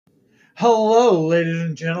Hello, ladies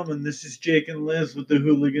and gentlemen. This is Jake and Liz with the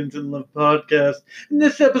Hooligans in Love podcast. And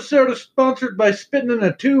this episode is sponsored by Spitting in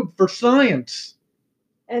a Tube for Science.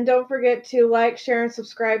 And don't forget to like, share, and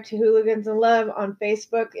subscribe to Hooligans in Love on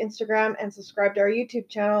Facebook, Instagram, and subscribe to our YouTube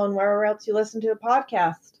channel and wherever else you listen to a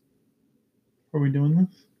podcast. Are we doing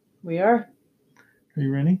this? We are. Are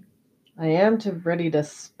you ready? I am ready to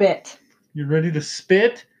spit. You ready to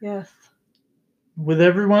spit? Yes. With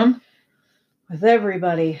everyone? With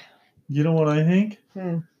everybody. You know what I think?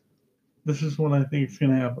 Hmm. This is what I think is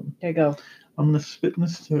going to happen. Okay, go. I'm going to spit in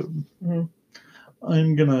this tube. Mm-hmm.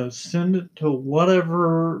 I'm going to send it to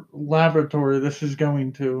whatever laboratory this is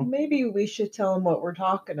going to. Maybe we should tell them what we're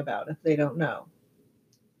talking about if they don't know.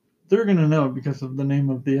 They're going to know because of the name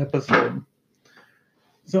of the episode.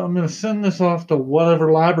 So I'm going to send this off to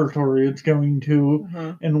whatever laboratory it's going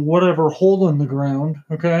to in whatever hole in the ground,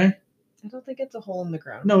 okay? I don't think it's a hole in the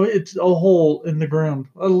ground. No, it's a hole in the ground.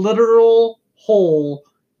 A literal hole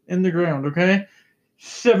in the ground, okay?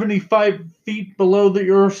 75 feet below the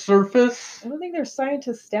Earth's surface. I don't think there's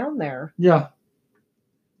scientists down there. Yeah.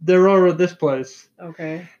 There are at this place.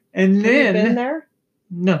 Okay. And Have then... you been there?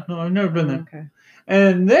 No, I've never been there. Okay.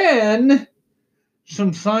 And then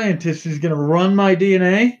some scientist is going to run my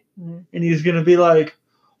DNA, and he's going to be like,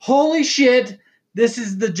 holy shit, this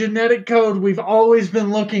is the genetic code we've always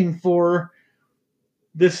been looking for.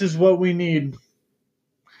 This is what we need.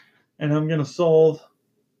 And I'm going to solve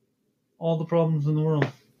all the problems in the world.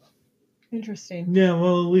 Interesting. Yeah,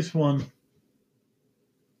 well, at least one.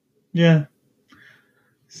 Yeah.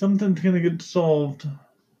 Something's going to get solved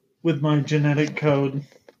with my genetic code.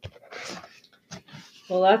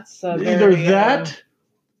 Well, that's either that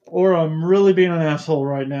or I'm really being an asshole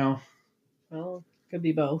right now. Well, could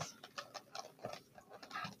be both.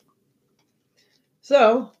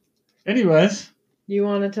 So, anyways, you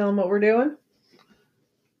want to tell them what we're doing?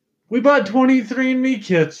 We bought 23andMe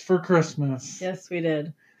kits for Christmas. Yes, we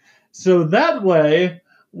did. So that way,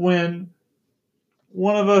 when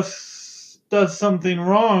one of us does something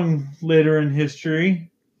wrong later in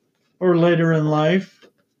history or later in life,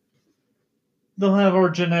 they'll have our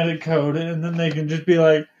genetic code, and then they can just be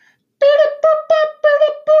like,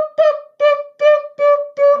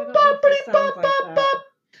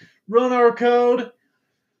 run our code,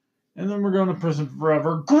 and then we're going to prison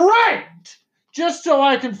forever. Great! Just so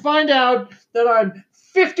I can find out that I'm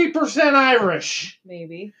 50% Irish.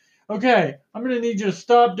 Maybe. Okay, I'm going to need you to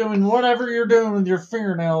stop doing whatever you're doing with your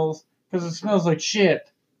fingernails, because it smells like shit.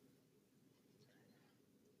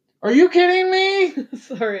 Are you kidding me?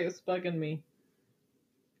 Sorry, it was bugging me.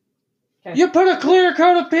 Okay. You put a clear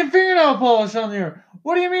coat of fingernail polish on there.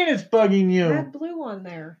 What do you mean it's bugging you? I had blue on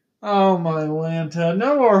there. Oh my Lanta.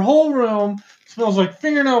 Now our whole room smells like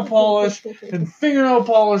fingernail polish and fingernail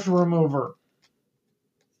polish remover.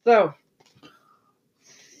 So.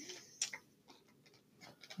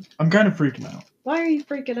 I'm kind of freaking out. Why are you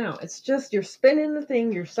freaking out? It's just you're spinning the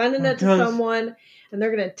thing, you're sending it to someone, and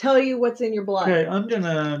they're going to tell you what's in your blood. Okay, I'm going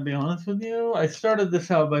to be honest with you. I started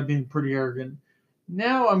this out by being pretty arrogant.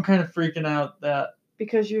 Now I'm kind of freaking out that...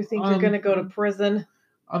 Because you think you're going to go to prison?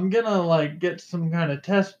 I'm going to, get some kind of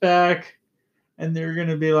test back, and they're going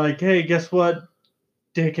to be like, hey, guess what,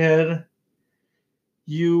 dickhead?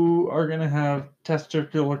 You are going to have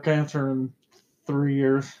testicular cancer in 3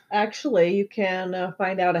 years. Actually, you can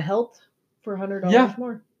find out a health for $100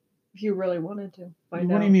 more. If you really wanted to find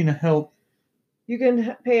out. What do you mean a health? You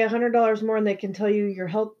can pay $100 more, and they can tell you your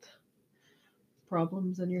health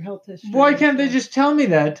problems and your health history. Why can't they just tell me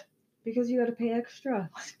that? Because you got to pay extra.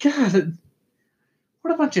 God,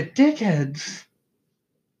 what a bunch of dickheads.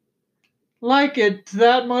 Like it's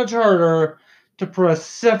that much harder to press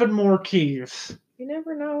 7 more keys. You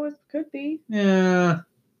never know. It could be. Yeah.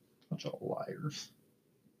 Bunch of liars.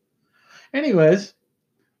 Anyways,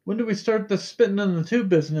 when do we start the spitting in the tube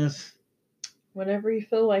business? Whenever you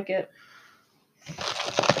feel like it.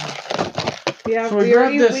 Yeah, so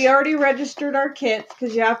we already registered our kits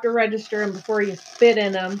because you have to register them before you spit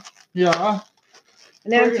in them. Yeah.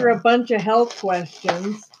 And answer a bunch of health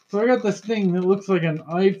questions. So I got this thing that looks like an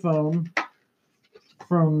iPhone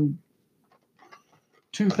from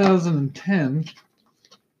 2010.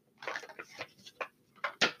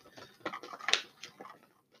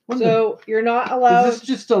 So you're not allowed... Is this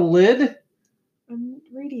just a lid? I'm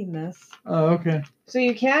reading this. Oh, okay. So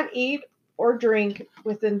you can't eat or drink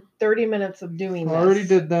within 30 minutes of doing this. I already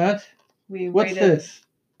did that. What's this?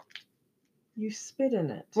 You spit in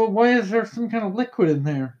it. Well, why is there some kind of liquid in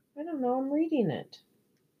there? I don't know. I'm reading it.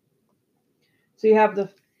 So you have the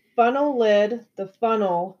funnel lid, the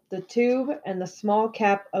funnel, the tube, and the small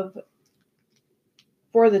cap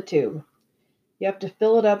for the tube. You have to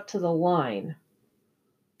fill it up to the line.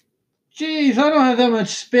 Jeez, I don't have that much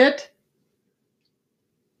spit.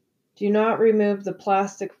 Do not remove the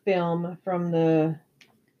plastic film from the...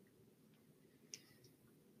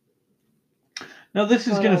 Now this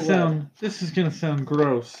is gonna sound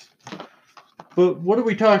gross. But what are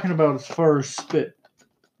we talking about as far as spit?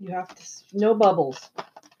 You have to... No bubbles.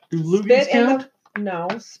 Do loogies count? No.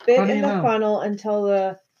 Spit How do in you the know? funnel until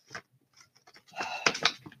the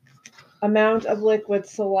amount of liquid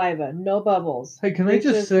saliva. No bubbles. Hey, can I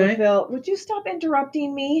just say Would you stop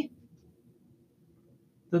interrupting me?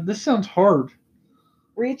 that this sounds hard?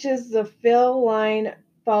 Reaches the fill line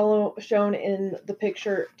shown in the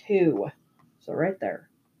picture 2. So right there.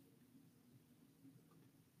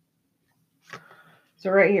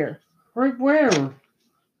 So right here. Right where?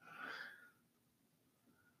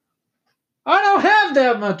 I don't have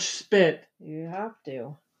that much spit. You have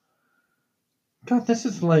to. God, this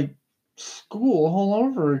is like school all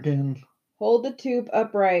over again. Hold the tube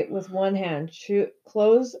upright with one hand.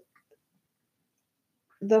 Close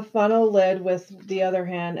the funnel lid with the other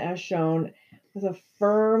hand as shown, with a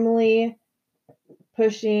firmly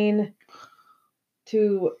pushing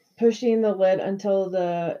the lid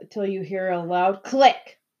until you hear a loud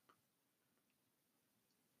click.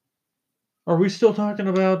 Are we still talking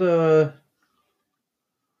about The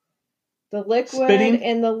liquid spitting?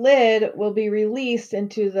 in the lid will be released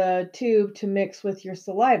into the tube to mix with your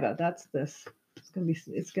saliva. That's this.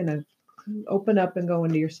 It's gonna open up and go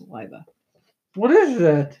into your saliva. What is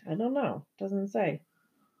that? I don't know. Doesn't say.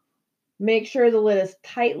 Make sure the lid is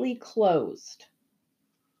tightly closed.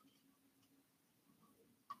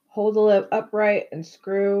 Hold the lid upright and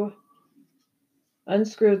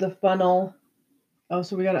unscrew the funnel. Oh,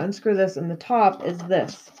 so we got to unscrew this, and the top is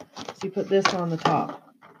this. So you put this on the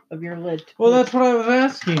top of your lid. Well, that's what I was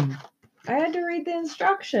asking. I had to read the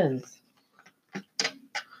instructions.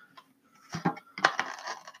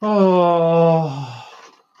 Oh.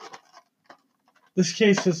 This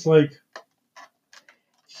case is like...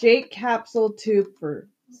 Shake capsule tube for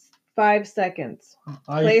 5 seconds.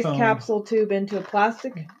 Place iPhone. capsule tube into a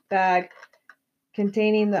plastic bag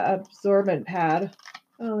containing the absorbent pad.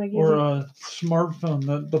 Oh, they give Or you... a smartphone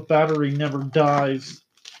that the battery never dies.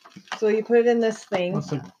 So you put it in this thing.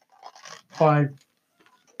 That's like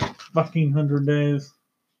 500 days.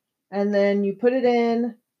 And then you put it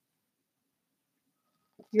in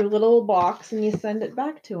your little box and you send it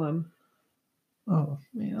back to him. Oh,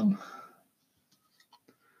 man.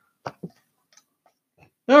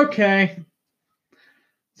 Okay.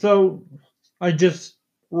 So, I just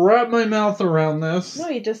wrap my mouth around this. No,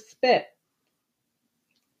 you just spit.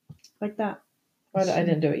 Like that. I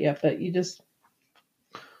didn't do it yet, but you just...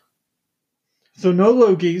 So, no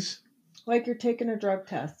loogies. Like you're taking a drug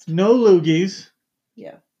test. No loogies.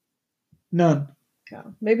 Yeah. None. Yeah.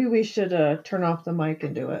 Maybe we should turn off the mic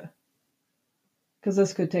and do it. Because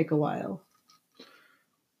this could take a while.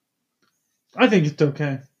 I think it's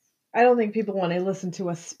okay. I don't think people want to listen to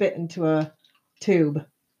us spit into a tube.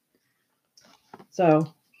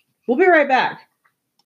 So, we'll be right back.